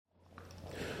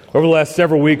Over the last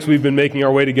several weeks, we've been making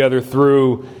our way together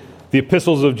through the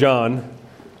epistles of John.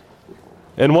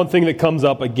 And one thing that comes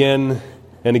up again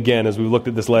and again as we've looked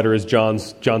at this letter is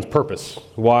John's purpose,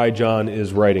 why John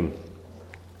is writing.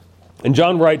 And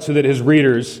John writes so that his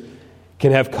readers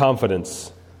can have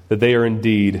confidence that they are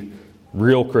indeed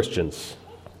real Christians.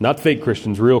 Not fake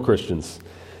Christians, real Christians.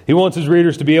 He wants his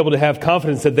readers to be able to have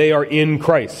confidence that they are in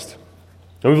Christ.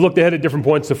 And we've looked ahead at different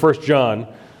points to 1 John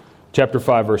chapter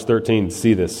 5, verse 13 to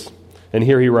see this. And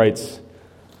here he writes,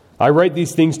 I write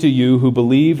these things to you who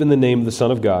believe in the name of the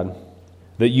Son of God,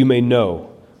 that you may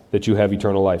know that you have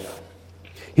eternal life.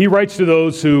 He writes to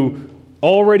those who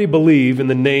already believe in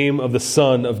the name of the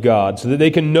Son of God, so that they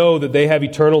can know that they have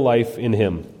eternal life in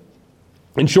Him.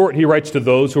 In short, he writes to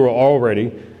those who are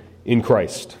already in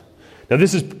Christ. Now,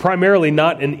 this is primarily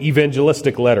not an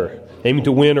evangelistic letter, aiming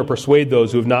to win or persuade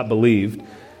those who have not believed.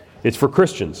 It's for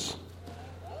Christians.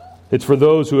 It's for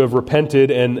those who have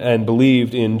repented and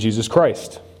believed in Jesus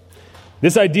Christ.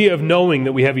 This idea of knowing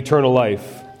that we have eternal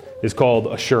life is called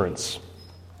assurance.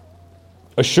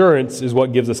 Assurance is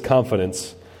what gives us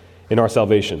confidence in our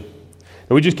salvation. And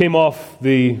we just came off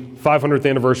the 500th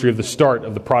anniversary of the start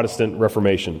of the Protestant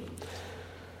Reformation.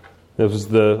 It was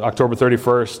the October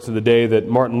 31st, the day that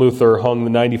Martin Luther hung the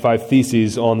 95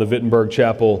 Theses on the Wittenberg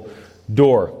Chapel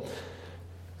door.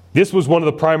 This was one of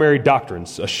the primary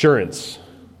doctrines, assurance.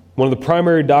 One of the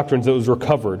primary doctrines that was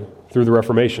recovered through the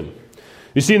Reformation.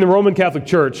 You see, in the Roman Catholic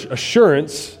Church,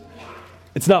 assurance,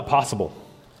 it's not possible.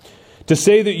 To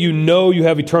say that you know you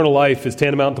have eternal life is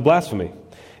tantamount to blasphemy.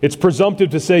 It's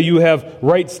presumptive to say you have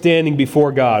right standing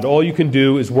before God. All you can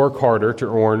do is work harder to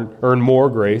earn more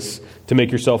grace, to make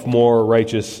yourself more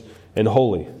righteous and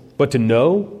holy. But to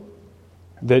know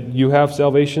that you have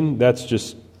salvation, that's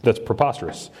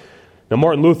preposterous. Now,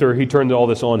 Martin Luther, he turned all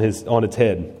this on its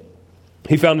head.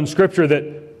 He found in Scripture that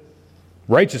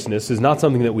righteousness is not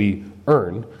something that we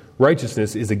earn.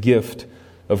 Righteousness is a gift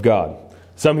of God,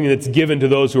 something that's given to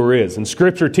those who are His. And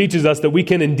Scripture teaches us that we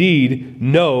can indeed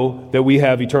know that we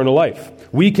have eternal life.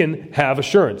 We can have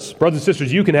assurance. Brothers and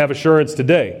sisters, you can have assurance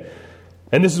today.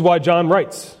 And this is why John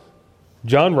writes.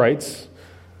 John writes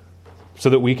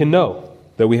so that we can know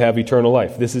that we have eternal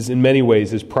life. This is in many ways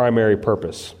his primary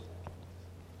purpose.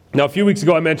 Now, a few weeks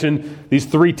ago I mentioned these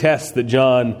 3 tests that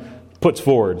John puts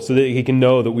forward so that he can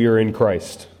know that we are in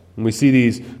Christ. And we see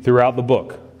these throughout the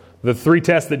book. The 3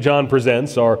 tests that John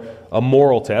presents are a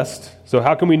moral test. So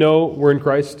how can we know we're in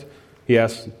Christ? He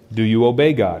asks, do you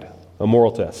obey God? A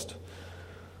moral test.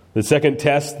 The second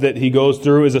test that he goes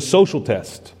through is a social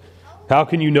test. How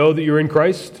can you know that you're in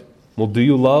Christ? Well, do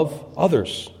you love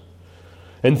others?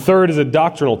 And third is a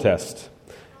doctrinal test.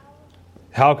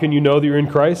 How can you know that you're in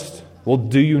Christ? Well,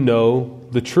 do you know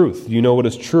the truth? Do you know what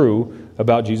is true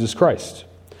about Jesus Christ?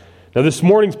 Now, this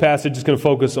morning's passage is going to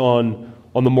focus on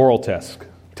the moral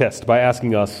test by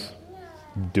asking us,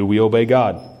 do we obey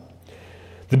God?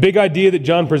 The big idea that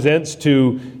John presents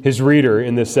to his reader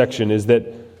in this section is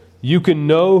that you can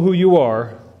know who you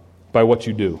are by what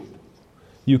you do.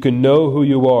 You can know who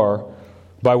you are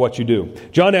by what you do.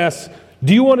 John asks,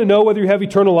 do you want to know whether you have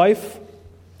eternal life?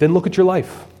 Then look at your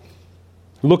life.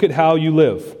 Look at how you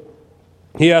live.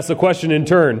 He asks a question in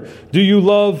turn. Do you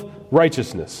love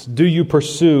righteousness? Do you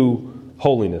pursue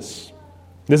holiness?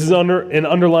 This is an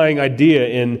underlying idea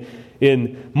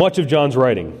in much of John's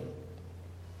writing.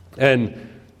 And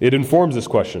it informs this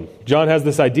question. John has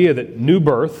this idea that new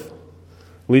birth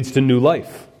leads to new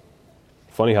life.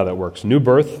 Funny how that works. New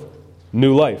birth,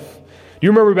 new life. Do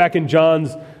you remember back in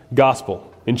John's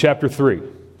gospel, in chapter 3?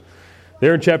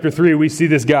 There in chapter 3, we see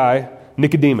this guy,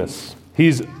 Nicodemus.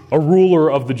 He's a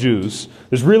ruler of the Jews,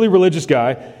 this really religious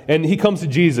guy, and he comes to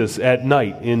Jesus at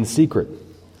night in secret.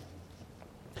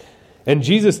 And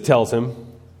Jesus tells him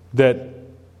that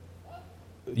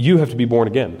you have to be born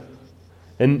again.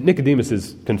 And Nicodemus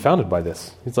is confounded by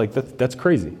this. He's like, that's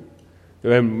crazy.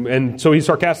 And so he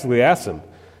sarcastically asks him.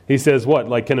 He says, what,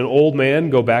 like can an old man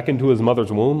go back into his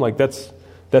mother's womb? Like that's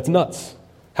nuts.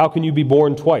 How can you be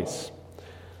born twice?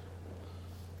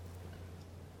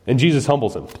 And Jesus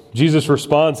humbles him. Jesus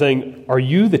responds saying, are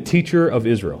you the teacher of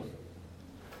Israel?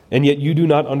 And yet you do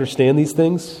not understand these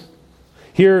things?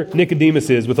 Here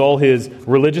Nicodemus is with all his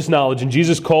religious knowledge, and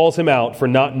Jesus calls him out for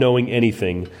not knowing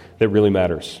anything that really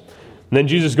matters. And then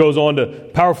Jesus goes on to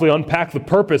powerfully unpack the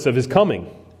purpose of his coming,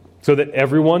 so that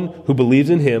everyone who believes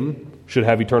in him should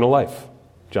have eternal life.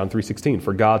 John 3:16,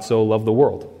 for God so loved the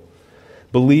world.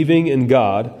 Believing in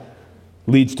God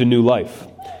leads to new life.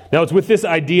 Now it's with this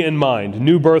idea in mind,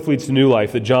 new birth leads to new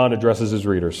life, that John addresses his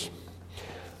readers.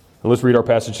 And let's read our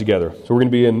passage together. So we're going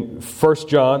to be in 1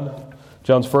 John,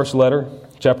 John's first letter,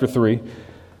 chapter 3.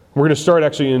 We're going to start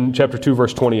actually in chapter 2,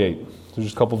 verse 28. So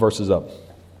just a couple verses up.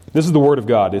 This is the Word of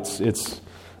God. It's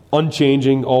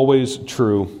unchanging, always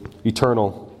true,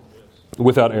 eternal,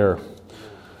 without error.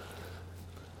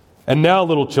 And now,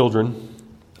 little children,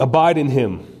 abide in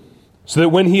Him, so that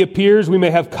when He appears, we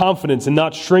may have confidence and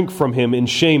not shrink from Him in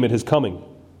shame at His coming.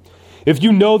 If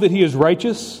you know that He is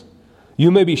righteous, you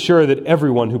may be sure that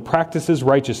everyone who practices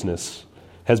righteousness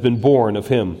has been born of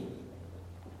Him.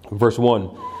 Verse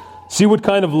 1. See what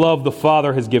kind of love the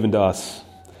Father has given to us,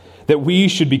 that we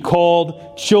should be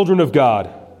called children of God,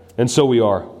 and so we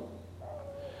are.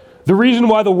 The reason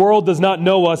why the world does not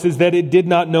know us is that it did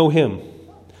not know Him.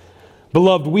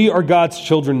 Beloved, we are God's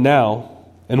children now,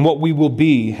 and what we will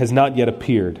be has not yet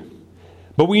appeared.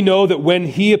 But we know that when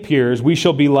He appears, we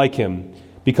shall be like Him,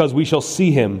 because we shall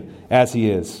see Him as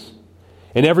He is.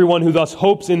 And everyone who thus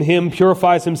hopes in Him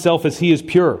purifies himself as He is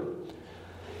pure.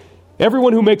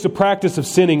 Everyone who makes a practice of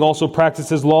sinning also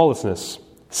practices lawlessness.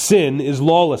 Sin is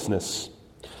lawlessness.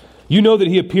 You know that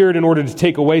He appeared in order to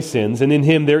take away sins, and in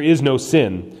Him there is no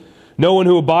sin. No one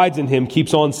who abides in Him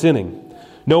keeps on sinning.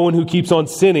 No one who keeps on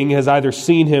sinning has either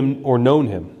seen Him or known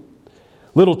Him.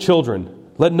 Little children,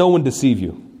 let no one deceive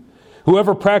you.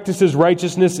 Whoever practices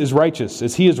righteousness is righteous,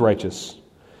 as He is righteous.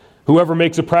 Whoever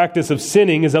makes a practice of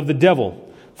sinning is of the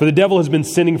devil, for the devil has been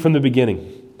sinning from the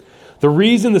beginning. The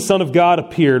reason the Son of God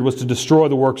appeared was to destroy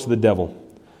the works of the devil.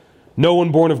 No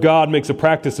one born of God makes a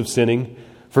practice of sinning,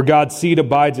 for God's seed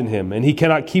abides in him, and he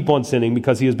cannot keep on sinning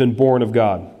because he has been born of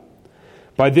God.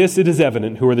 By this it is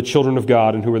evident who are the children of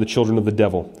God and who are the children of the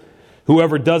devil.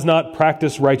 Whoever does not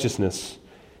practice righteousness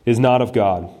is not of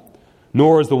God,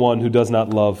 nor is the one who does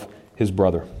not love his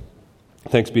brother.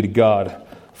 Thanks be to God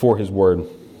for His word.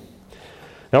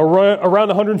 Now, around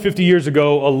 150 years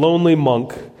ago, a lonely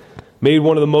monk made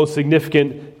one of the most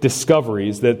significant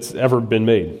discoveries that's ever been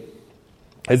made.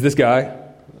 As this guy,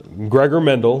 Gregor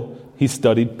Mendel, he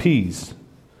studied peas,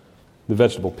 the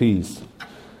vegetable peas.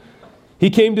 He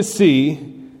came to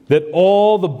see that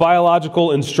all the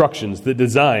biological instructions that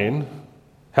design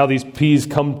how these peas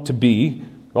come to be,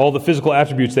 all the physical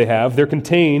attributes they have, they're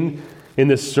contained in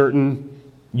this certain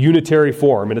unitary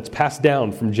form, and it's passed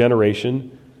down from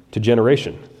generation to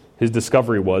generation. His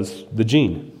discovery was the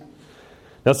gene.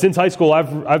 Now, since high school,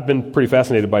 I've been pretty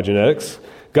fascinated by genetics.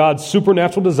 God's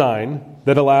supernatural design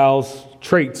that allows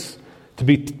traits to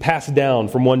be passed down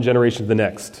from one generation to the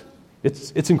next.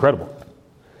 It's incredible.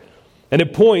 And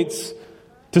it points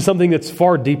to something that's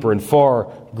far deeper and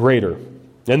far greater.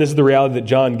 And this is the reality that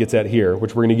John gets at here,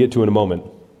 which we're going to get to in a moment.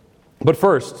 But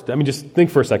first, just think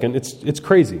for a second. It's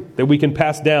crazy that we can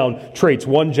pass down traits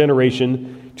one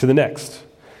generation to the next.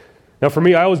 Now, for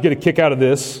me, I always get a kick out of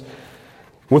this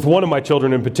with one of my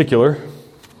children in particular,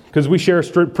 because we share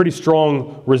a pretty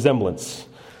strong resemblance.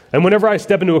 And whenever I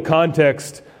step into a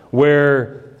context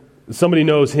where somebody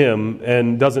knows him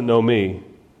and doesn't know me,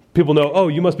 people know, oh,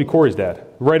 you must be Corey's dad,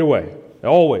 right away,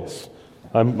 always.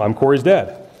 I'm Corey's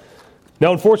dad.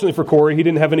 Now, unfortunately for Corey, he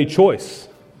didn't have any choice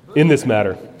in this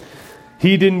matter.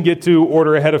 He didn't get to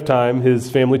order ahead of time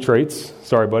his family traits.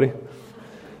 Sorry, buddy.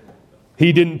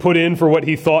 He didn't put in for what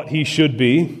he thought he should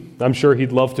be. I'm sure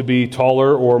he'd love to be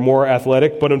taller or more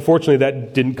athletic, but unfortunately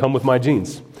that didn't come with my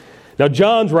genes. Now,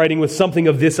 John's writing with something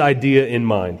of this idea in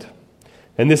mind.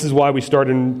 And this is why we start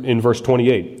in verse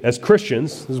 28. As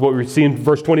Christians, this is what we see in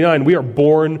verse 29, we are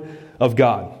born of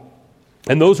God.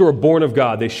 And those who are born of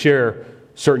God, they share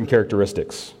certain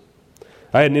characteristics.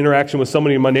 I had an interaction with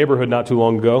somebody in my neighborhood not too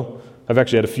long ago. I've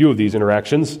actually had a few of these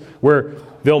interactions where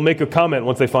they'll make a comment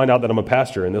once they find out that I'm a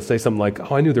pastor, and they'll say something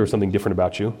like, oh, I knew there was something different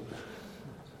about you.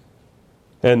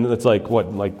 And it's like,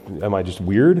 what, like, am I just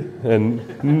weird?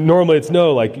 And normally it's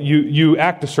no, like, you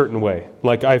act a certain way.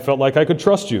 Like, I felt like I could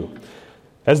trust you.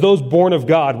 As those born of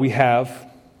God, we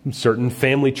have certain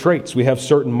family traits. We have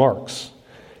certain marks.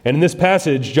 And in this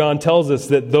passage, John tells us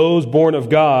that those born of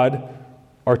God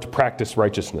are to practice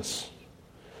righteousness.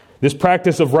 This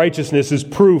practice of righteousness is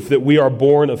proof that we are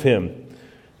born of Him.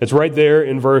 It's right there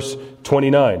in verse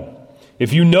 29.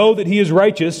 If you know that He is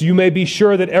righteous, you may be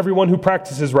sure that everyone who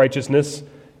practices righteousness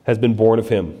has been born of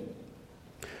Him.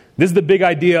 This is the big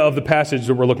idea of the passage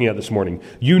that we're looking at this morning.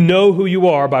 You know who you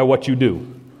are by what you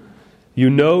do. You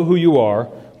know who you are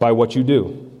by what you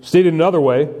do. Stated another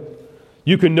way,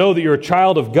 you can know that you're a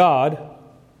child of God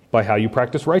by how you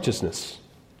practice righteousness.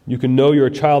 You can know you're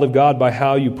a child of God by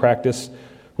how you practice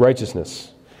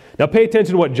righteousness. Now pay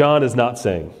attention to what John is not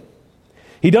saying.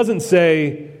 He doesn't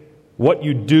say what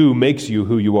you do makes you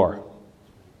who you are.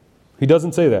 He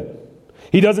doesn't say that.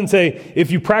 He doesn't say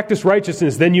if you practice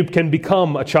righteousness, then you can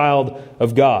become a child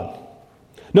of God.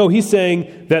 No, he's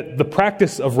saying that the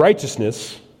practice of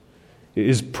righteousness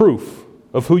is proof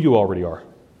of who you already are.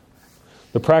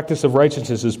 The practice of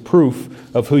righteousness is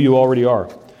proof of who you already are.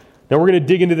 Now we're going to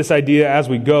dig into this idea as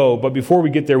we go, but before we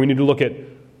get there, we need to look at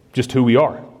just who we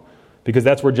are, because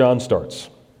that's where John starts.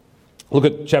 Look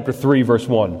at chapter 3, verse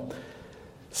 1.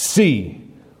 See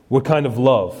what kind of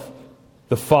love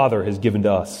the Father has given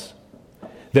to us,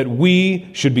 that we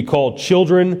should be called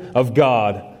children of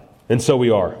God, and so we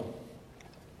are.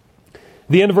 At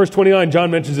the end of verse 29, John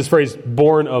mentions this phrase,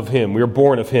 born of Him. We are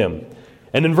born of Him.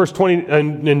 And in verse 20,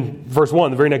 and in verse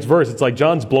 1, the very next verse, it's like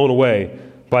John's blown away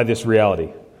by this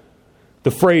reality.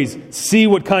 The phrase, see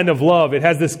what kind of love, it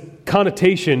has this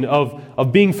connotation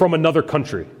of being from another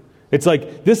country. It's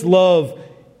like this love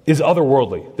is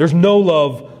otherworldly. There's no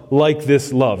love like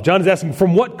this love. John is asking,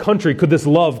 from what country could this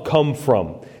love come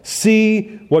from?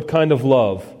 See what kind of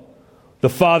love the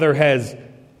Father has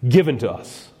given to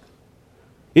us.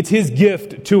 It's His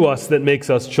gift to us that makes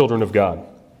us children of God.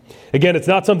 Again, it's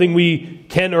not something we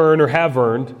can earn or have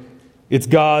earned. It's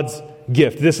God's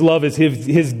gift. This love is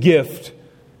His gift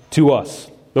to us.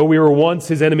 Though we were once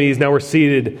His enemies, now we're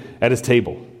seated at His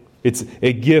table. It's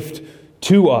a gift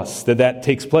to us that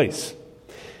takes place.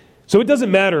 So it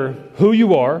doesn't matter who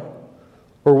you are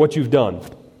or what you've done.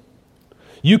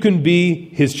 You can be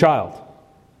His child.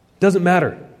 It doesn't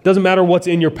matter. It doesn't matter what's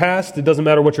in your past. It doesn't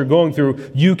matter what you're going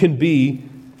through. You can be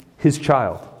His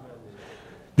child.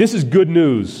 This is good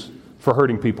news for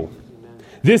hurting people.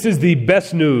 This is the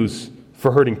best news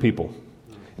for hurting people.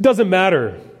 It doesn't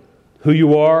matter who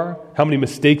you are, how many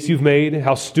mistakes you've made,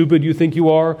 how stupid you think you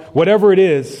are, whatever it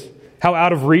is, how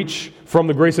out of reach from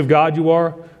the grace of God you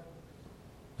are,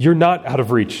 you're not out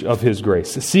of reach of His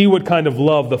grace. See what kind of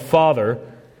love the Father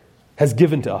has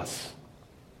given to us.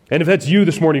 And if that's you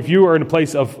this morning, if you are in a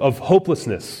place of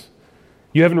hopelessness,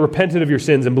 you haven't repented of your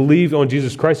sins and believed on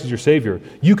Jesus Christ as your Savior,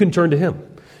 you can turn to Him.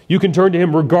 You can turn to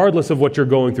Him regardless of what you're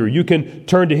going through. You can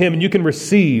turn to Him and you can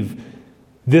receive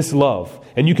this love.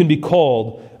 And you can be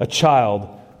called a child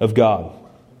of God.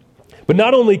 But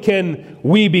not only can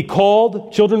we be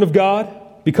called children of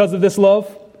God because of this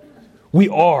love, we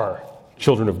are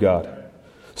children of God.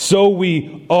 So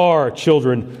we are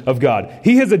children of God.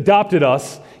 He has adopted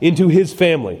us into His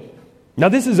family. Now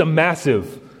this is a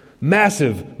massive,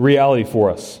 massive reality for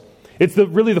us. It's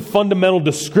really the fundamental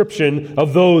description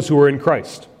of those who are in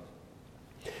Christ.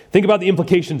 Think about the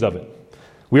implications of it.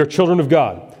 We are children of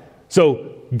God.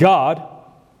 So God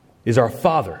is our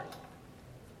Father.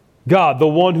 God, the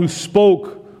one who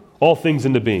spoke all things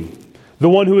into being. The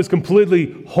one who is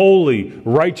completely holy,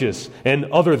 righteous, and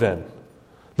other than.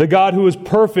 The God who is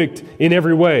perfect in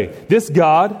every way. This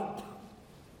God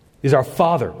is our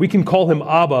Father. We can call Him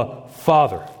Abba,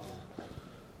 Father.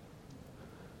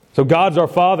 So God's our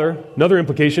Father. Another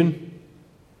implication,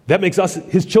 that makes us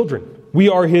His children. We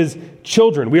are His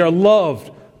children. We are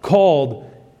loved,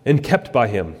 called, and kept by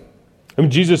Him. I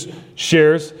mean, Jesus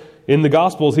shares in the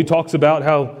Gospels, He talks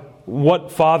about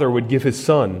what father would give his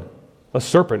son a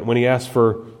serpent when he asked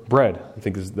for bread. I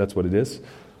think that's what it is.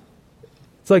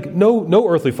 It's like no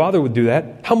earthly father would do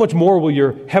that. How much more will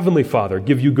your heavenly Father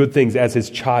give you good things as His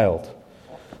child?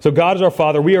 So God is our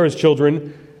Father. We are His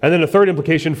children. And then a third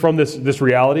implication from this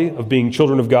reality of being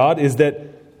children of God is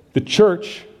that the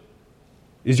church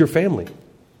is your family.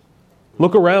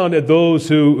 Look around at those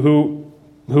who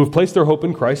have placed their hope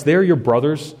in Christ. They are your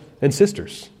brothers and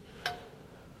sisters.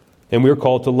 And we are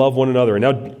called to love one another. And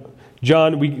now,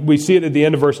 John, we see it at the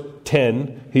end of verse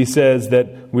 10. He says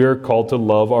that we are called to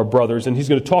love our brothers. And he's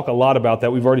going to talk a lot about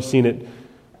that. We've already seen it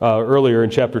earlier in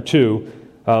chapter 2.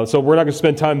 So we're not going to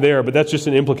spend time there, but that's just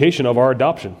an implication of our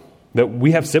adoption, that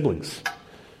we have siblings,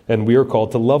 and we are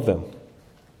called to love them.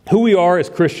 Who we are as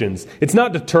Christians, it's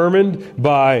not determined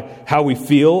by how we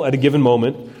feel at a given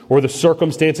moment or the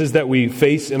circumstances that we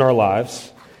face in our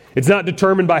lives. It's not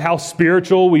determined by how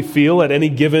spiritual we feel at any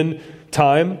given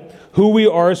time. Who we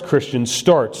are as Christians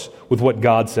starts with what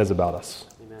God says about us.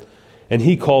 Amen. And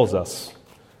He calls us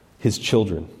His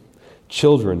children,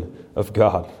 children of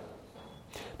God.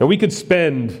 Now we could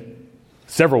spend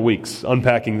several weeks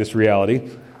unpacking this reality,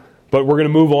 but we're going to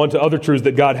move on to other truths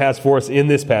that God has for us in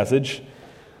this passage.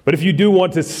 But if you do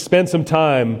want to spend some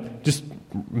time just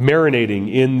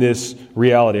marinating in this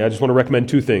reality, I just want to recommend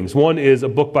two things. One is a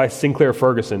book by Sinclair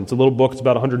Ferguson. It's a little book. It's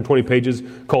about 120 pages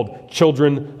called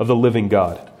Children of the Living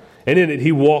God. And in it,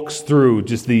 he walks through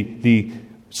just the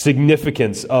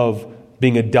significance of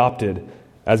being adopted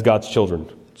as God's children.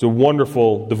 It's a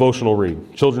wonderful devotional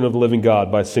read. Children of the Living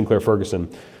God by Sinclair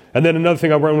Ferguson. And then another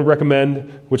thing I want to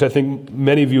recommend, which I think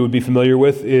many of you would be familiar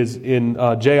with, is in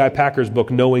J.I. Packer's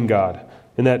book, Knowing God.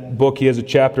 In that book, he has a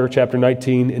chapter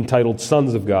 19, entitled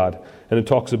Sons of God. And it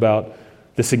talks about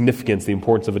the significance, the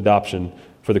importance of adoption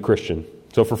for the Christian.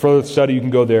 So for further study, you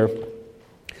can go there.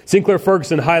 Sinclair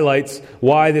Ferguson highlights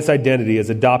why this identity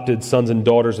as adopted sons and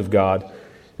daughters of God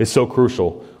is so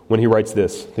crucial when he writes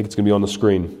this. I think it's going to be on the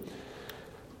screen.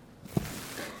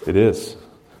 It is.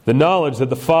 The knowledge that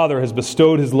the Father has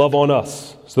bestowed His love on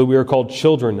us so that we are called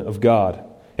children of God,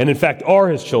 and in fact are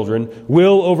His children,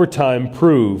 will over time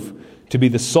prove to be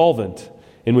the solvent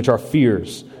in which our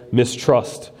fears,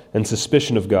 mistrust, and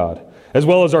suspicion of God, as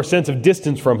well as our sense of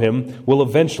distance from Him, will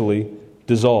eventually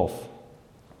dissolve.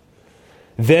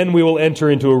 Then we will enter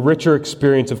into a richer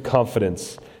experience of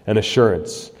confidence and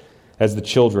assurance as the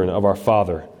children of our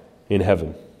Father in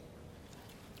heaven.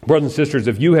 Brothers and sisters,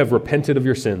 if you have repented of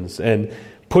your sins and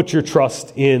put your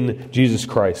trust in Jesus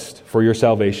Christ for your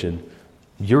salvation,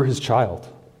 you're His child.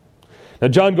 Now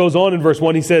John goes on in verse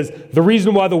 1, he says, the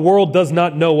reason why the world does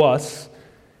not know us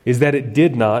is that it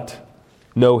did not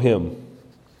know Him.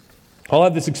 I'll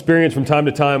have this experience from time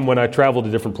to time when I travel to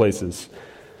different places.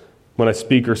 When I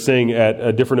speak or sing at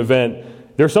a different event,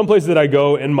 there are some places that I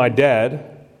go and my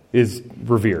dad is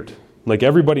revered. Like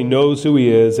everybody knows who he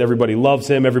is, everybody loves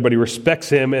him, everybody respects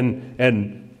him,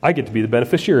 and I get to be the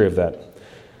beneficiary of that.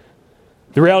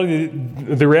 The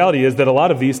reality is that a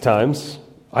lot of these times,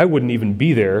 I wouldn't even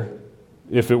be there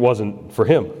if it wasn't for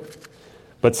him.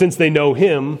 But since they know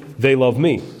him, they love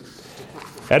me.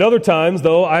 At other times,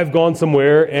 though, I've gone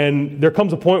somewhere and there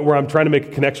comes a point where I'm trying to make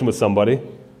a connection with somebody,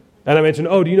 and I mention,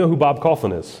 oh, do you know who Bob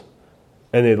Kauflin is?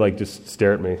 And they just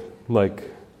stare at me like,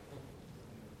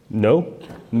 no,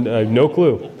 no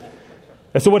clue.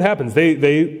 And so what happens?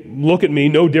 They look at me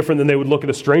no different than they would look at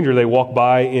a stranger they walk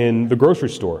by in the grocery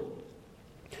store.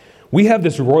 We have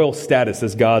this royal status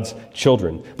as God's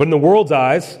children. But in the world's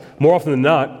eyes, more often than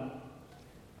not,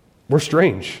 we're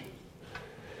strange.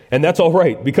 And that's all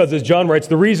right, because as John writes,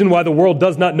 the reason why the world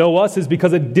does not know us is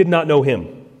because it did not know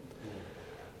Him.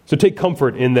 So take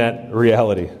comfort in that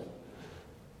reality.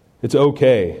 It's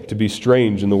okay to be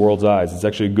strange in the world's eyes. It's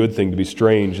actually a good thing to be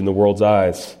strange in the world's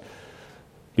eyes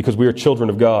because we are children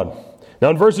of God.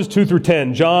 Now in verses 2 through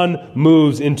 10, John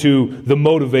moves into the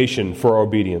motivation for our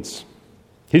obedience.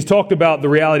 He's talked about the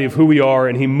reality of who we are,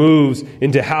 and he moves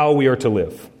into how we are to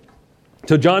live.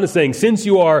 So John is saying, since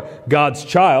you are God's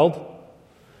child,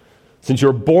 since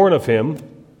you're born of Him,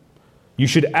 you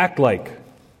should act like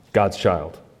God's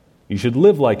child. You should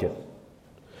live like it.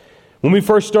 When we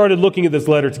first started looking at this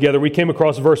letter together, we came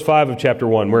across verse 5 of chapter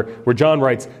 1, where John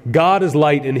writes, God is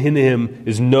light, and in Him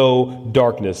is no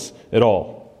darkness at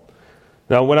all.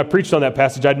 Now, when I preached on that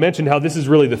passage, I'd mentioned how this is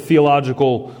really the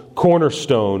theological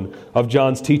cornerstone of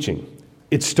John's teaching.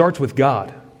 It starts with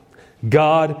God.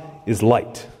 God is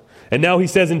light. And now he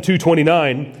says in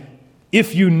 2:29,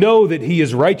 if you know that He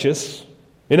is righteous,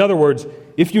 in other words,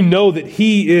 if you know that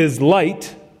He is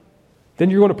light, then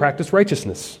you're going to practice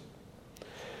righteousness.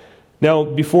 Now,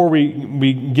 before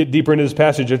we get deeper into this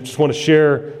passage, I just want to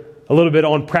share a little bit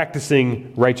on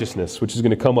practicing righteousness, which is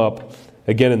going to come up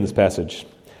again in this passage.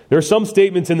 There are some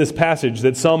statements in this passage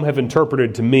that some have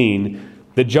interpreted to mean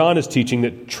that John is teaching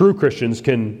that true Christians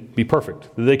can be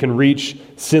perfect, that they can reach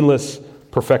sinless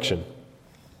perfection.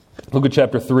 Look at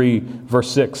chapter 3,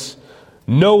 verse 6.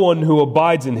 No one who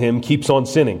abides in Him keeps on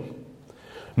sinning.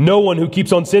 No one who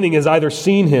keeps on sinning has either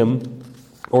seen Him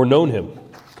or known Him.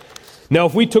 Now,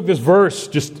 if we took this verse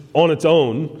just on its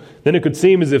own, then it could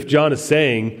seem as if John is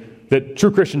saying that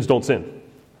true Christians don't sin.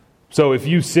 So if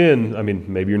you sin,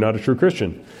 maybe you're not a true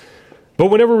Christian. But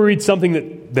whenever we read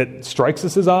something that strikes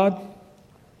us as odd,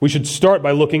 we should start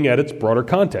by looking at its broader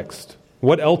context.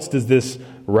 What else does this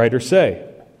writer say?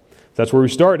 That's where we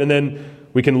start, and then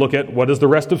we can look at what does the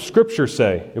rest of Scripture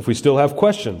say if we still have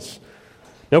questions.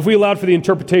 Now, if we allowed for the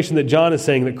interpretation that John is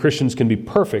saying that Christians can be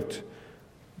perfect,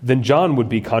 then John would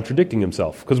be contradicting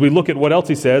himself. Because we look at what else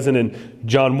he says, and in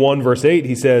John 1, verse 8,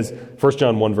 he says, 1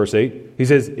 John 1, verse 8, he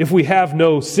says, if we have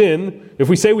no sin, if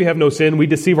we say we have no sin, we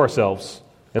deceive ourselves,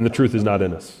 and the truth is not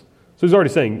in us. So he's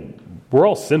already saying, we're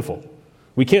all sinful.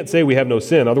 We can't say we have no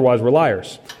sin, otherwise we're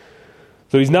liars.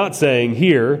 So he's not saying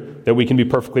here that we can be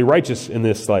perfectly righteous in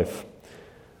this life.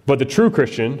 But the true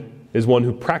Christian is one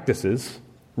who practices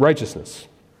righteousness.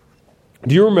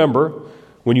 Do you remember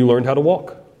when you learned how to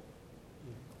walk?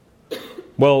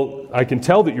 Well, I can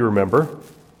tell that you remember,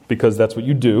 because that's what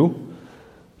you do.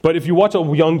 But if you watch a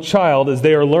young child, as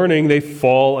they are learning, they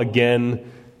fall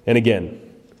again and again.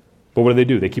 But what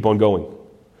do? They keep on going.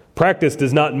 Practice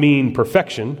does not mean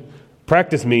perfection.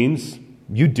 Practice means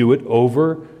you do it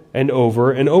over and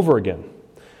over and over again.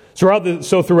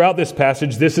 So throughout this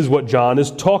passage, this is what John is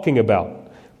talking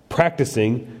about.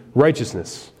 Practicing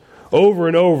righteousness. over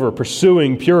and over,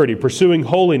 pursuing purity, pursuing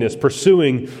holiness,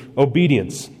 pursuing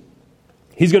obedience.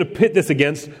 He's going to pit this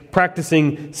against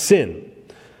practicing sin.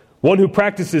 One who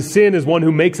practices sin is one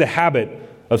who makes a habit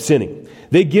of sinning.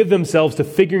 They give themselves to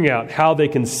figuring out how they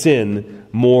can sin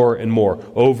more and more,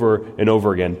 over and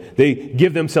over again. They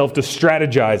give themselves to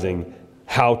strategizing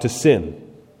how to sin.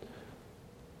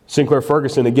 Sinclair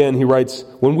Ferguson, again, he writes,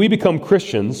 "When we become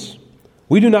Christians,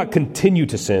 we do not continue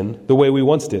to sin the way we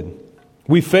once did.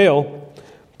 We fail,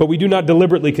 but we do not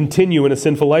deliberately continue in a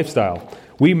sinful lifestyle.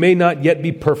 We may not yet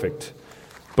be perfect,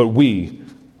 but we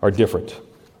are different."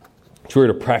 So we're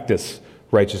to practice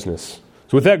righteousness.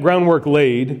 So with that groundwork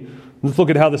laid, let's look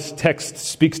at how this text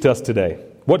speaks to us today.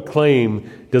 What claim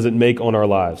does it make on our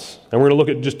lives? And we're going to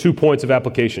look at just 2 points of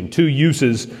application, 2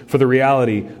 uses for the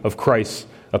reality of Christ's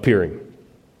appearing.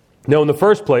 Now, in the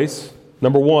first place,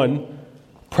 number 1,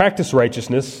 practice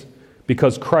righteousness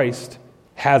because Christ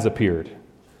has appeared.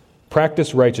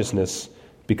 Practice righteousness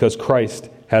because Christ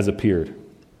has appeared.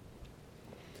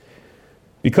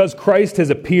 Because Christ has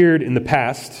appeared in the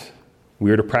past,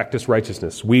 we are to practice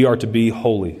righteousness. We are to be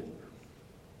holy.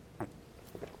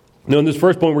 Now, in this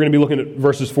first point, we're going to be looking at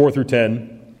verses 4 through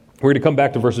 10. We're going to come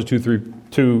back to verses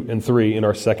 2 and 3 in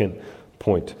our second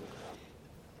point.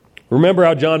 Remember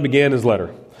how John began his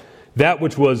letter. That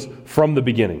which was from the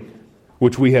beginning,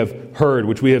 which we have heard,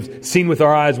 which we have seen with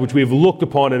our eyes, which we have looked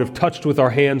upon and have touched with our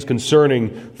hands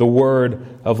concerning the word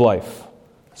of life.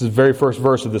 This is the very first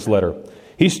verse of this letter.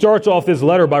 He starts off this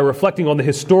letter by reflecting on the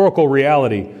historical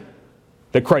reality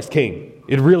that Christ came.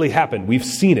 It really happened. We've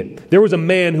seen it. There was a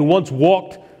man who once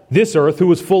walked this earth who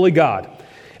was fully God,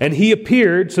 and he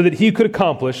appeared so that he could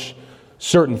accomplish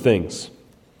certain things.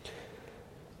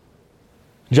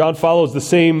 John follows the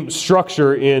same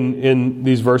structure in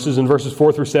these verses, in verses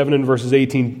 4 through 7 and verses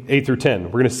 8 through 10.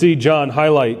 We're going to see John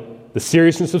highlight the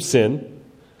seriousness of sin,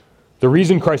 the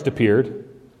reason Christ appeared,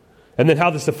 and then how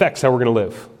this affects how we're going to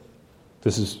live.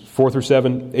 This is 4 through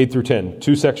 7, 8 through 10,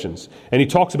 2 sections. And he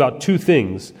talks about 2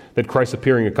 things that Christ's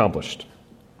appearing accomplished.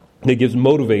 It gives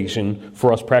motivation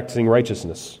for us practicing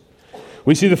righteousness.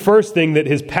 We see the first thing that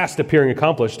his past appearing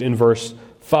accomplished in verse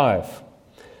 5.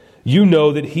 You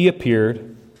know that he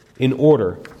appeared in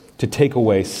order to take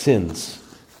away sins.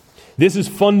 This is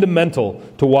fundamental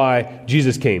to why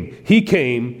Jesus came. He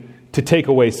came to take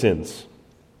away sins.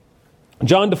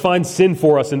 John defines sin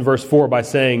for us in verse 4 by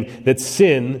saying that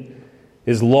sin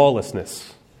is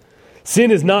lawlessness.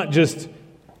 Sin is not just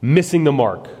missing the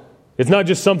mark. It's not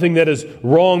just something that is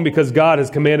wrong because God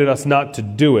has commanded us not to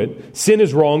do it. Sin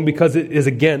is wrong because it is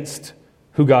against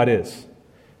who God is.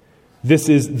 This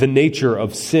is the nature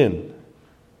of sin.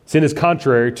 Sin is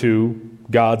contrary to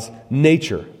God's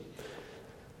nature.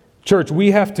 Church,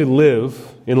 we have to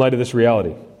live in light of this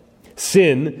reality.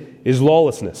 Sin is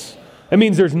lawlessness. That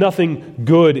means there's nothing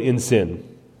good in sin.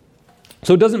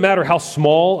 So it doesn't matter how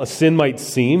small a sin might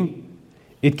seem,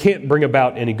 it can't bring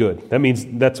about any good. That means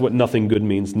that's what nothing good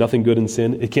means. Nothing good in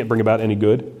sin. It can't bring about any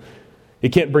good. It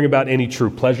can't bring about any true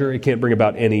pleasure. It can't bring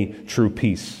about any true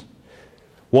peace.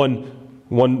 One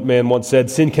man once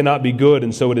said, sin cannot be good,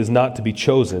 and so it is not to be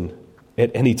chosen at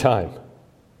any time.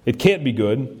 It can't be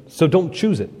good, so don't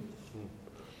choose it.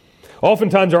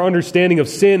 Oftentimes our understanding of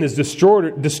sin is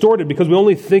distorted because we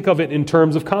only think of it in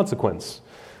terms of consequence.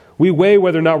 We weigh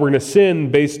whether or not we're going to sin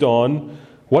based on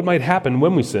what might happen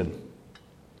when we sin.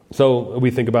 So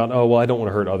we think about, I don't want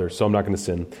to hurt others, so I'm not going to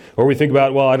sin. Or we think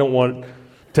about, I don't want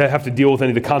to have to deal with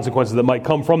any of the consequences that might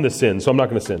come from this sin, so I'm not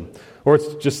going to sin. Or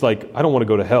it's just like, I don't want to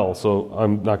go to hell, so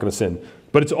I'm not going to sin.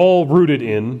 But it's all rooted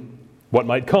in what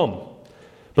might come.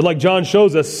 But like John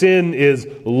shows us, sin is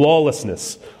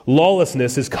lawlessness.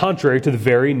 Lawlessness is contrary to the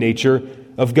very nature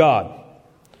of God.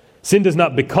 Sin does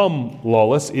not become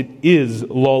lawless, it is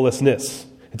lawlessness.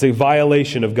 It's a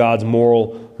violation of God's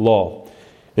moral law.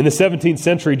 In the 17th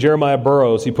century, Jeremiah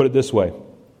Burroughs, he put it this way.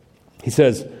 He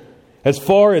says, as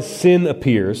far as sin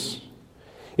appears,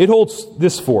 it holds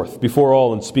this forth before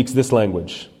all and speaks this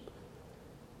language.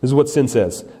 This is what sin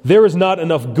says. There is not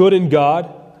enough good in God,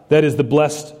 that is the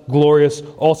blessed, glorious,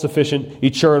 all-sufficient,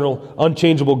 eternal,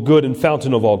 unchangeable good and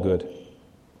fountain of all good.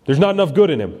 There's not enough good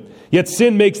in him. Yet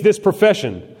sin makes this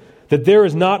profession, that there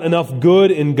is not enough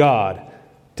good in God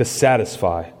to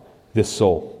satisfy this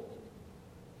soul.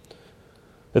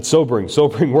 That's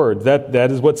sobering word.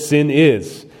 That is what sin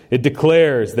is. It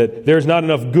declares that there's not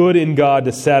enough good in God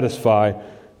to satisfy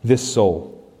this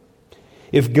soul.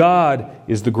 If God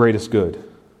is the greatest good,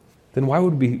 then why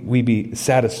would we be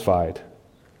satisfied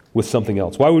with something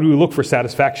else? Why would we look for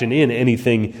satisfaction in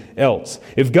anything else?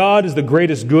 If God is the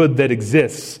greatest good that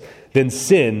exists, then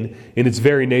sin, in its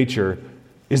very nature,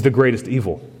 is the greatest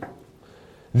evil.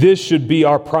 This should be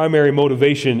our primary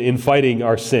motivation in fighting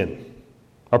our sin.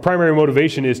 Our primary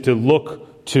motivation is to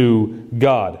look to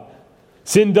God.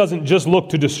 Sin doesn't just look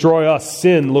to destroy us.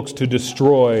 Sin looks to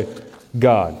destroy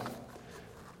God.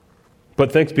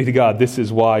 But thanks be to God, this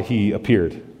is why He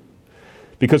appeared.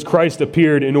 Because Christ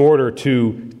appeared in order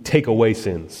to take away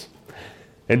sins.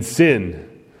 And sin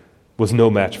was no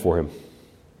match for Him.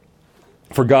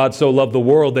 For God so loved the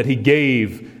world that He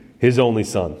gave His only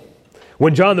Son.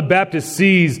 When John the Baptist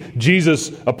sees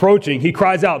Jesus approaching, he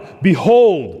cries out,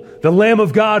 "Behold, the Lamb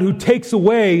of God who takes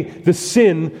away the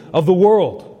sin of the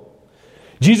world."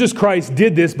 Jesus Christ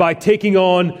did this by taking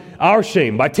on our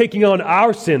shame, by taking on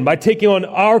our sin, by taking on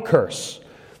our curse.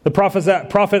 The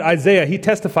prophet Isaiah, he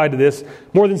testified to this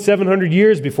more than 700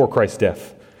 years before Christ's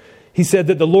death. He said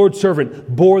that the Lord's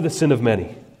servant bore the sin of many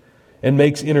and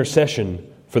makes intercession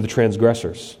for the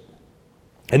transgressors.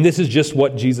 And this is just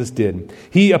what Jesus did.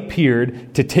 He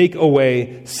appeared to take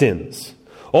away sins,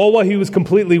 all while He was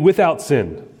completely without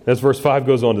sin, as verse 5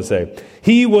 goes on to say.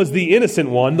 He was the innocent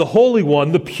one, the holy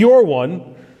one, the pure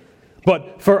one,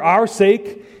 but for our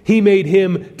sake, He made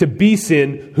Him to be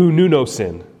sin who knew no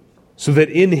sin, so that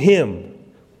in Him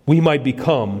we might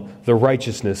become the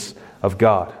righteousness of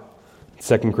God.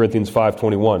 2 Corinthians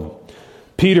 5:21.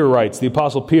 Peter writes, the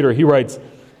Apostle Peter, he writes,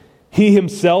 He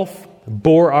Himself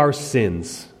bore our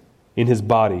sins in His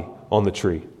body on the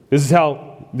tree. This is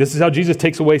how Jesus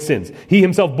takes away sins. He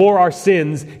Himself bore our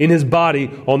sins in His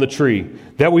body on the tree,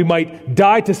 that we might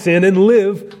die to sin and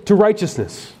live to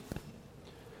righteousness.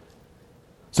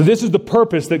 So this is the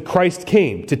purpose that Christ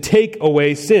came, to take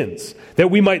away sins,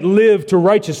 that we might live to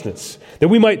righteousness, that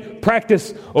we might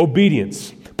practice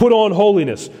obedience, put on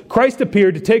holiness. Christ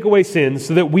appeared to take away sins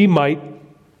so that we might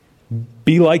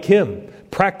be like Him,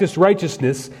 practice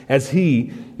righteousness as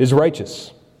He is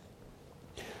righteous.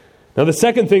 Now the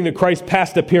second thing that Christ's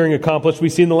past appearing accomplished, we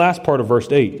see in the last part of verse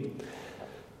 8.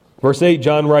 Verse 8,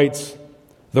 John writes,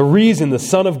 "The reason the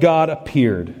Son of God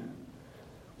appeared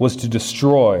was to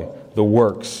destroy the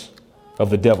works of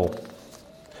the devil."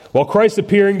 While Christ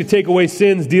appearing to take away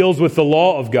sins deals with the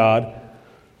law of God,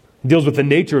 deals with the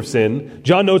nature of sin,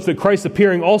 John notes that Christ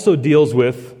appearing also deals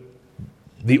with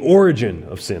the origin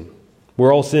of sin,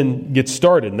 where all sin gets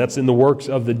started, and that's in the works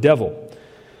of the devil.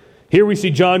 Here we see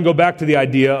John go back to the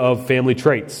idea of family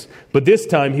traits, but this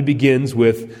time he begins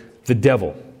with the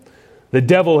devil. The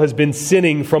devil has been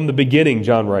sinning from the beginning,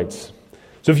 John writes.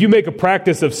 So if you make a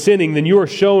practice of sinning, then you are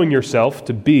showing yourself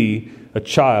to be a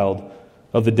child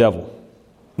of the devil.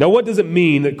 Now, what does it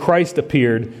mean that Christ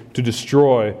appeared to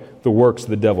destroy the works of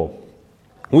the devil?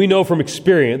 We know from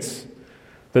experience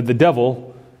that the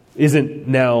devil isn't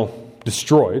now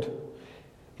destroyed,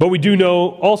 but we do know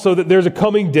also that there's a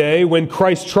coming day when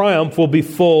Christ's triumph will be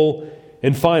full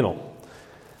and final.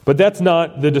 But that's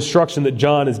not the destruction that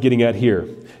John is getting at here.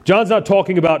 John's not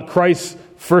talking about Christ's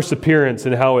first appearance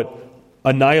and how it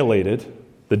annihilated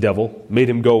the devil, made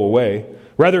him go away.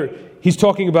 Rather, he's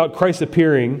talking about Christ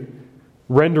appearing,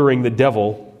 rendering the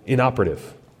devil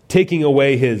inoperative, taking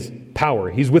away his power.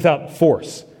 He's without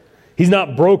force. He's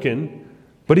not broken,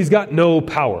 but he's got no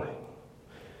power.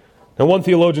 Now, one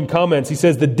theologian comments, he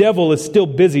says, the devil is still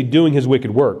busy doing his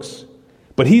wicked works,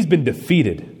 but he's been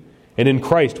defeated, and in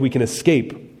Christ we can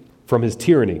escape from his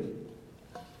tyranny.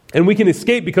 And we can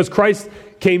escape because Christ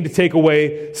came to take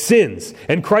away sins,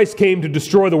 and Christ came to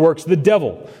destroy the works of the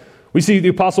devil. We see the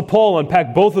Apostle Paul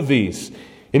unpack both of these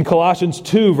in Colossians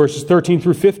 2, verses 13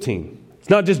 through 15. It's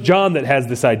not just John that has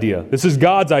this idea. This is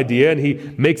God's idea, and he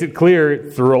makes it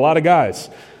clear through a lot of guys.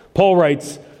 Paul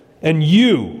writes, "And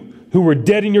you, who were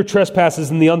dead in your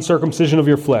trespasses and the uncircumcision of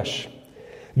your flesh,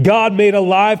 God made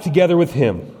alive together with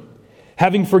Him,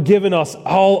 having forgiven us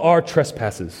all our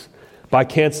trespasses, by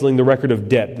canceling the record of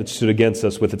debt that stood against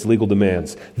us with its legal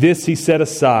demands. This He set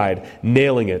aside,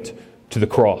 nailing it to the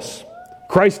cross."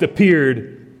 Christ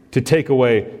appeared to take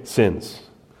away sins.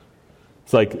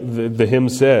 It's like the hymn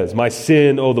says, "My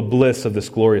sin, oh the bliss of this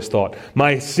glorious thought.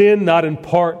 My sin, not in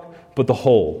part, but the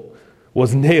whole,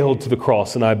 was nailed to the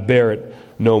cross, and I bear it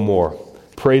no more.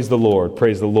 Praise the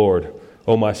Lord,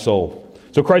 O my soul."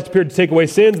 So Christ appeared to take away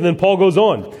sins, and then Paul goes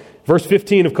on. Verse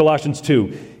 15 of Colossians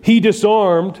 2, He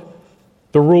disarmed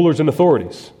the rulers and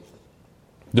authorities,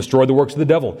 destroyed the works of the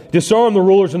devil, disarmed the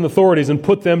rulers and authorities, and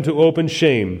put them to open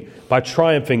shame by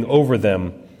triumphing over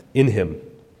them in Him.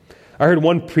 I heard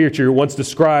one preacher once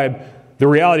describe the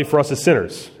reality for us as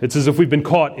sinners. It's as if we've been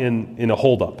caught in a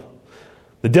holdup.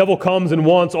 The devil comes and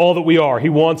wants all that we are. He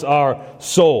wants our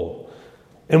soul.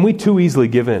 And we too easily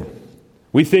give in.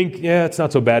 We think, it's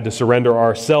not so bad to surrender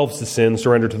ourselves to sin,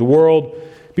 surrender to the world,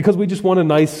 because we just want a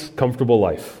nice, comfortable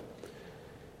life.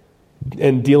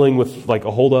 and dealing with like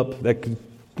a holdup, that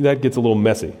gets a little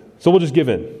messy. So we'll just give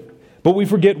in. But we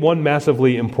forget one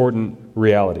massively important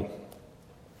reality.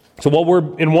 So while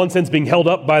we're in one sense being held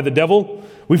up by the devil,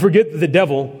 we forget that the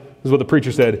devil, this is what the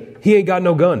preacher said, he ain't got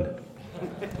no gun.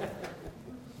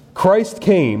 Christ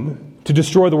came to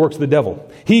destroy the works of the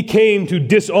devil. He came to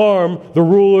disarm the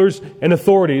rulers and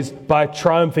authorities by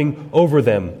triumphing over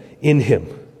them in him.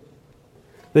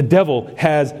 The devil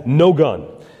has no gun.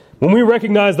 When we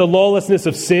recognize the lawlessness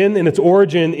of sin and its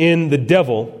origin in the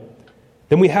devil,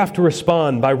 then we have to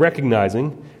respond by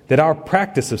recognizing that our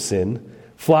practice of sin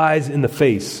flies in the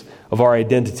face of our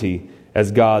identity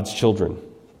as God's children.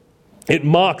 It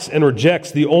mocks and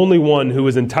rejects the only one who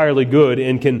is entirely good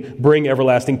and can bring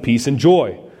everlasting peace and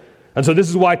joy. And so this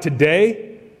is why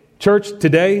today, church,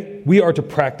 today, we are to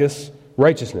practice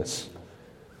righteousness.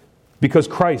 Because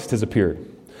Christ has appeared.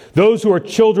 Those who are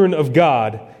children of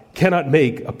God cannot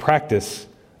make a practice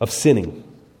of sinning.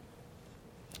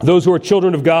 Those who are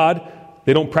children of God,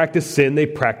 they don't practice sin, they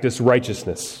practice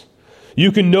righteousness.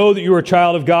 You can know that you are a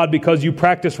child of God because you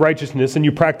practice righteousness, and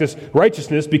you practice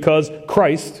righteousness because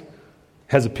Christ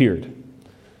has appeared.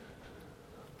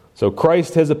 So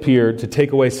Christ has appeared to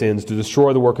take away sins, to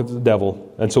destroy the work of the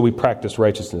devil, and so we practice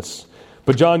righteousness.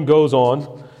 But John goes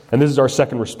on, and this is our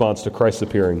second response to Christ's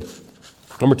appearing.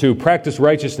 Number 2, practice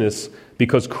righteousness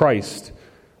because Christ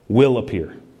will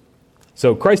appear.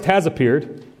 So Christ has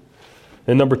appeared.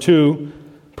 And number 2,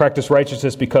 practice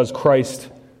righteousness because Christ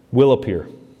will appear.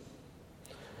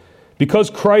 Because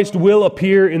Christ will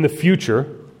appear in the future,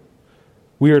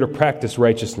 we are to practice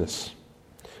righteousness.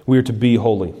 We are to be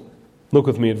holy. Look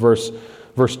with me at verse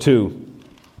 2.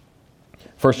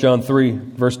 1 John 3,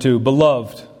 verse 2.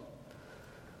 Beloved,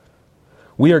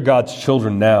 we are God's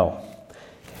children now,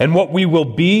 and what we will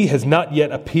be has not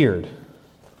yet appeared.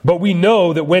 But we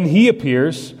know that when He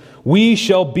appears, we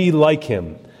shall be like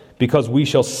Him, because we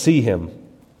shall see Him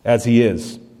as He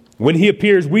is. When He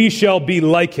appears, we shall be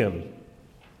like Him.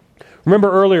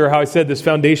 Remember earlier how I said this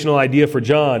foundational idea for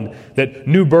John, that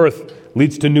new birth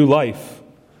leads to new life.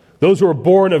 Those who are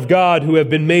born of God, who have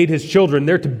been made His children,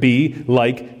 they're to be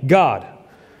like God.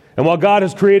 And while God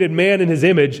has created man in His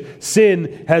image,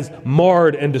 sin has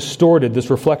marred and distorted this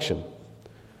reflection.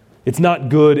 It's not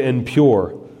good and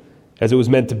pure as it was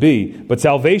meant to be, but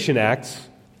salvation acts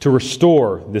to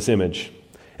restore this image.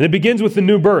 And it begins with the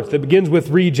new birth. It begins with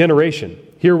regeneration.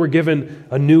 Here we're given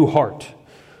a new heart,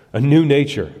 a new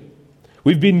nature.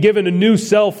 We've been given a new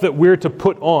self that we're to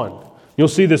put on. You'll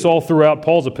see this all throughout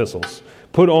Paul's epistles.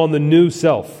 Put on the new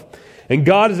self. And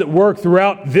God is at work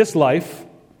throughout this life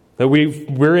that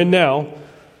we're in now,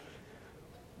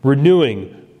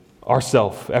 renewing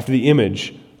ourself after the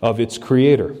image of its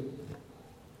Creator.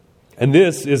 And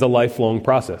this is a lifelong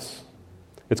process.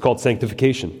 It's called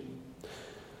sanctification.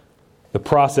 The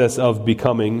process of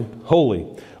becoming holy.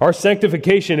 Our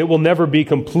sanctification, it will never be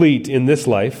complete in this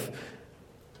life.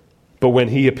 But when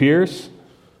He appears,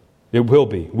 it will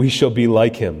be. We shall be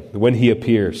like Him when He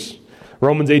appears.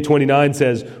 Romans 8:29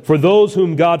 says, "For those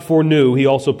whom God foreknew, He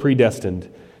also predestined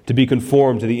to be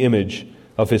conformed to the image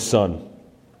of His Son."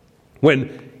 When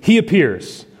He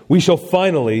appears, we shall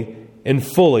finally and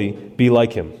fully be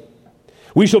like Him.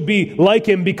 We shall be like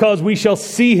Him because we shall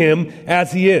see Him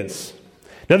as He is.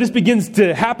 Now this begins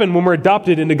to happen when we're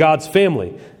adopted into God's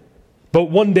family.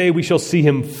 But one day we shall see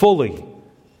Him fully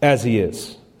as He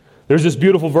is. There's this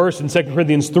beautiful verse in 2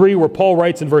 Corinthians 3 where Paul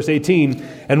writes in verse 18,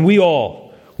 "And we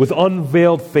all, with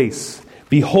unveiled face,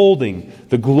 beholding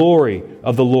the glory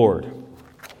of the Lord,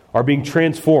 are being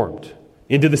transformed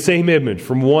into the same image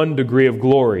from one degree of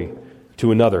glory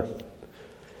to another."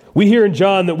 We hear in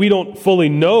John that we don't fully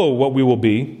know what we will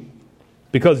be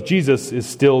because Jesus is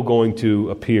still going to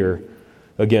appear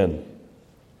again.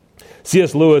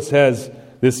 C.S. Lewis has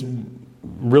this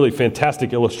really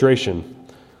fantastic illustration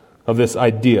of this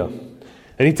idea.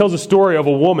 And he tells a story of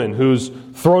a woman who's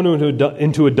thrown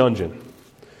into a dungeon.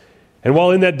 And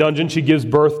while in that dungeon, she gives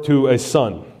birth to a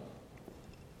son.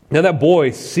 Now that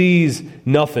boy sees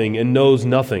nothing and knows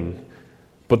nothing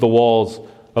but the walls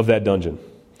of that dungeon.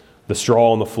 The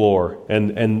straw on the floor,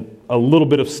 and a little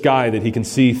bit of sky that he can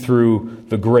see through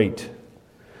the grate.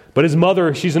 But his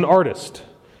mother, she's an artist,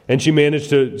 and she managed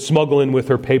to smuggle in with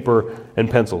her paper and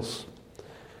pencils.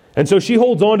 And so she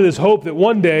holds on to this hope that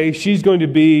one day she's going to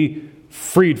be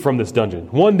freed from this dungeon.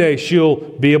 One day she'll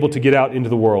be able to get out into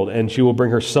the world, and she will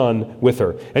bring her son with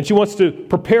her. And she wants to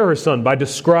prepare her son by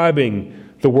describing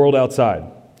the world outside.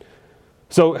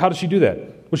 So how does she do that?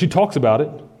 Well, she talks about it,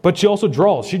 but she also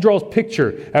draws. She draws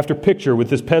picture after picture with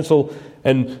this pencil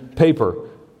and paper,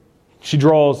 She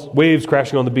draws waves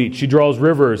crashing on the beach. She draws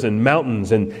rivers and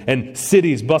mountains and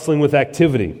cities bustling with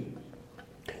activity.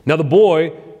 Now the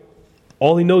boy,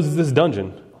 all he knows is this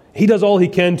dungeon. He does all he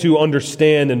can to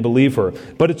understand and believe her.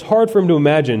 But it's hard for him to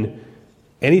imagine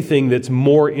anything that's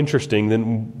more interesting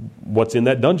than what's in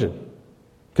that dungeon,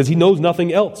 because he knows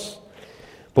nothing else.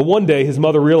 But one day his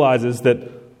mother realizes that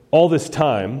all this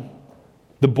time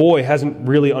the boy hasn't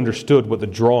really understood what the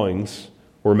drawings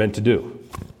were meant to do.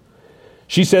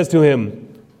 She says to him,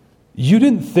 "You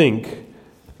didn't think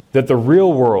that the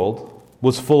real world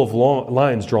was full of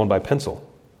lines drawn by pencil,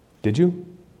 did you?"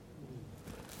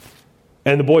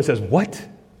 And the boy says, "What?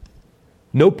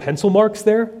 No pencil marks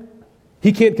there?"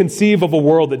 He can't conceive of a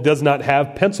world that does not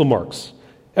have pencil marks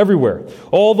everywhere.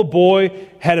 All the boy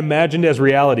had imagined as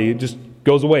reality just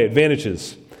goes away, it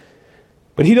vanishes.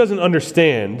 But he doesn't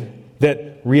understand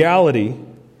that reality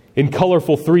in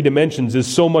colorful 3 dimensions is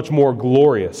so much more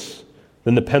glorious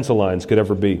than the pencil lines could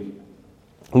ever be.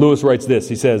 Lewis writes this,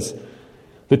 he says,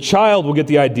 "The child will get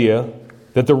the idea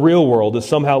that the real world is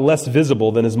somehow less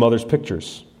visible than his mother's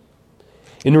pictures.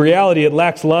 In reality, it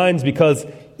lacks lines because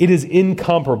it is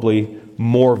incomparably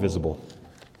more visible.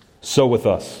 So with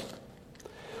us.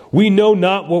 We know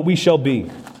not what we shall be,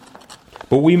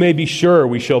 but we may be sure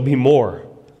we shall be more,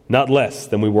 not less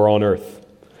than we were on earth.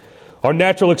 Our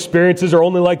natural experiences are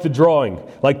only like the drawing,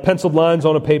 like penciled lines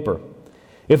on a paper.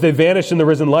 If they vanish in the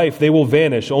risen life, they will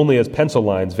vanish only as pencil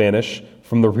lines vanish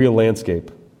from the real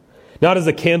landscape. Not as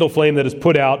a candle flame that is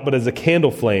put out, but as a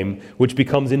candle flame which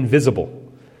becomes invisible,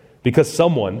 because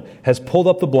someone has pulled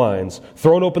up the blinds,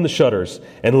 thrown open the shutters,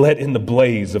 and let in the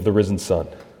blaze of the risen sun."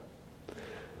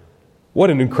 What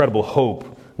an incredible hope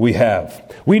we have.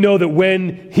 We know that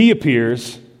when He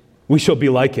appears, we shall be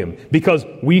like Him, because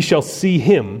we shall see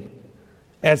Him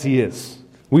as He is.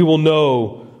 We will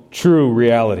know true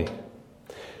reality.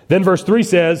 Then verse 3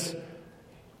 says,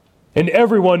 "And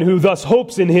everyone who thus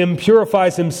hopes in Him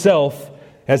purifies himself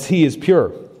as He is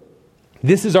pure."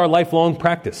 This is our lifelong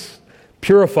practice,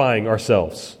 purifying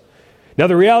ourselves. Now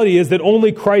the reality is that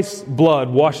only Christ's blood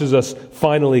washes us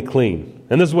finally clean.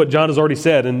 And this is what John has already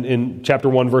said in chapter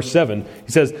 1, verse 7.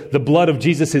 He says, "The blood of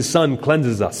Jesus, His Son,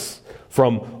 cleanses us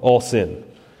from all sin."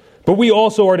 But we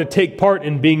also are to take part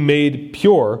in being made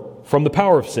pure from the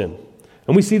power of sin.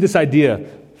 And we see this idea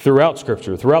throughout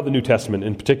Scripture, throughout the New Testament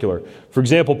in particular. For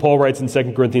example, Paul writes in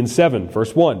 2 Corinthians 7,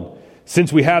 verse 1,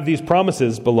 "Since we have these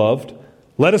promises, beloved,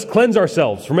 let us cleanse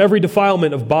ourselves from every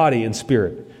defilement of body and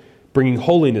spirit, bringing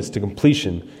holiness to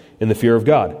completion in the fear of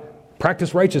God."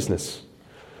 Practice righteousness.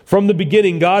 From the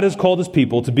beginning, God has called His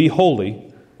people to be holy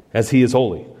as He is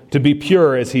holy, to be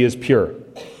pure as He is pure.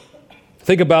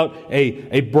 Think about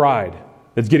a bride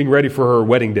that's getting ready for her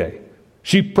wedding day.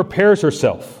 She prepares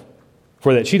herself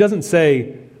for that. She doesn't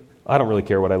say, "I don't really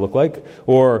care what I look like,"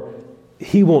 or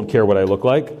 "He won't care what I look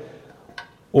like,"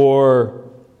 or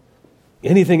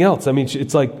anything else. I mean,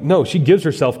 it's like, no, she gives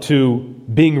herself to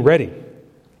being ready,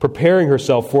 preparing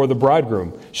herself for the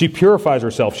bridegroom. She purifies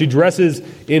herself. She dresses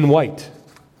in white.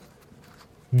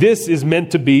 This is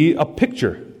meant to be a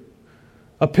picture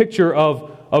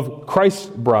of Christ's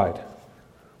bride.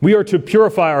 We are to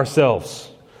purify ourselves,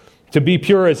 to be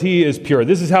pure as He is pure.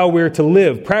 This is how we're to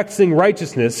live, practicing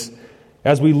righteousness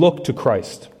as we look to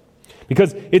Christ.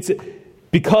 Because it's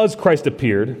because Christ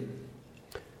appeared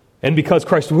and because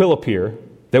Christ will appear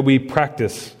that we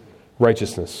practice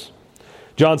righteousness.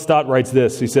 John Stott writes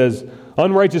this. He says,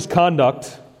 "Unrighteous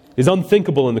conduct is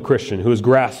unthinkable in the Christian who has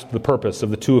grasped the purpose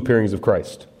of the 2 appearings of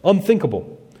Christ.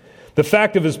 Unthinkable. The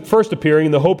fact of His first appearing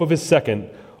and the hope of His second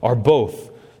are both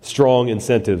strong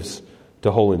incentives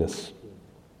to holiness."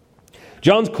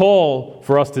 John's call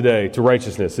for us today to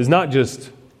righteousness is not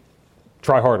just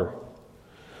try harder.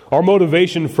 Our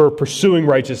motivation for pursuing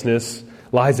righteousness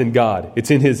lies in God.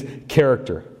 It's in His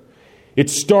character. It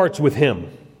starts with Him.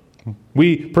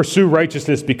 We pursue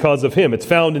righteousness because of Him. It's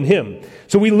found in Him.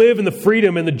 So we live in the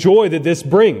freedom and the joy that this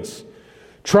brings.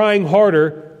 Trying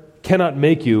harder cannot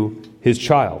make you His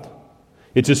child.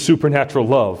 It's His supernatural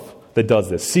love that does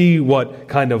this. See what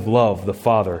kind of love the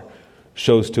Father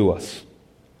shows to us.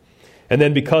 And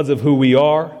then because of who we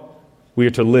are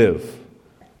to live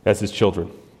as His children.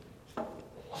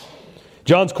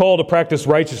 John's call to practice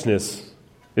righteousness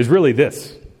is really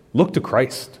this. Look to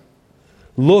Christ.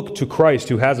 Look to Christ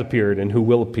who has appeared and who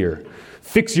will appear.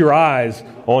 Fix your eyes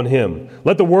on Him.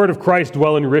 Let the word of Christ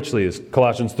dwell in you richly, as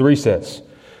Colossians 3 says.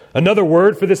 Another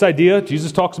word for this idea,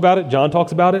 Jesus talks about it, John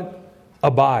talks about it,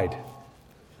 abide.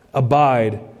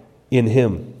 Abide in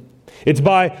Him. It's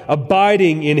by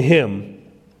abiding in Him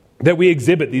that we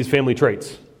exhibit these family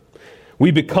traits. We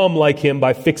become like Him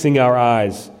by fixing our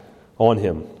eyes on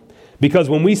Him. Because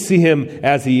when we see him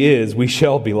as he is, we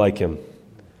shall be like him.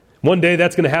 One day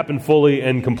that's going to happen fully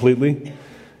and completely,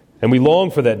 and we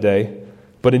long for that day.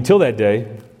 But until that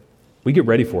day, we get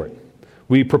ready for it.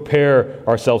 We prepare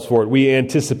ourselves for it. We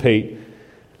anticipate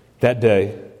that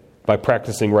day by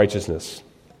practicing righteousness.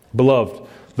 Beloved,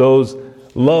 those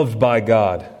loved by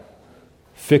God,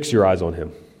 fix your eyes on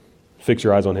him. Fix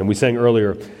your eyes on him. We sang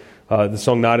earlier the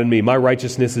song, Not in Me. My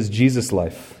righteousness is Jesus'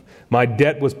 life. My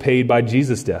debt was paid by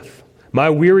Jesus' death. My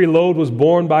weary load was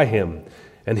borne by him,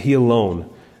 and he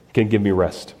alone can give me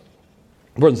rest.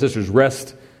 Brothers and sisters,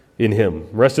 rest in him.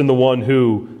 Rest in the one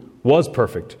who was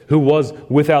perfect, who was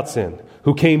without sin,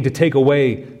 who came to take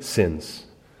away sins,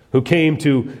 who came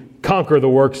to conquer the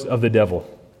works of the devil,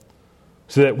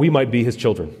 so that we might be his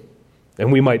children,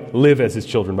 and we might live as his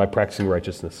children by practicing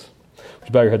righteousness. Would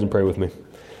you bow your heads and pray with me?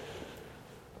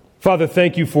 Father,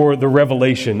 thank you for the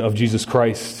revelation of Jesus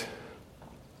Christ,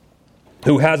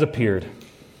 who has appeared,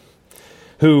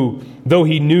 who, though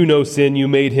he knew no sin, you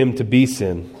made him to be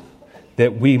sin,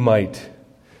 that we might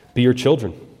be your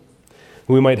children,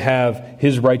 we might have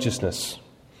his righteousness.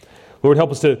 Lord,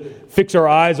 help us to fix our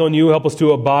eyes on you, help us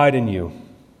to abide in you,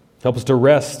 help us to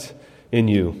rest in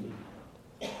you.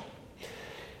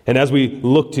 And as we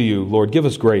look to you, Lord, give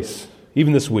us grace,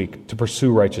 even this week, to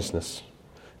pursue righteousness,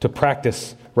 to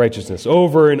practice righteousness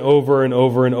over and over and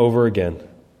over and over again.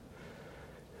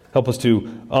 Help us to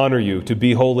honor you, to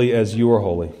be holy as you are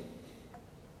holy.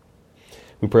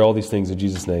 We pray all these things in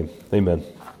Jesus' name. Amen.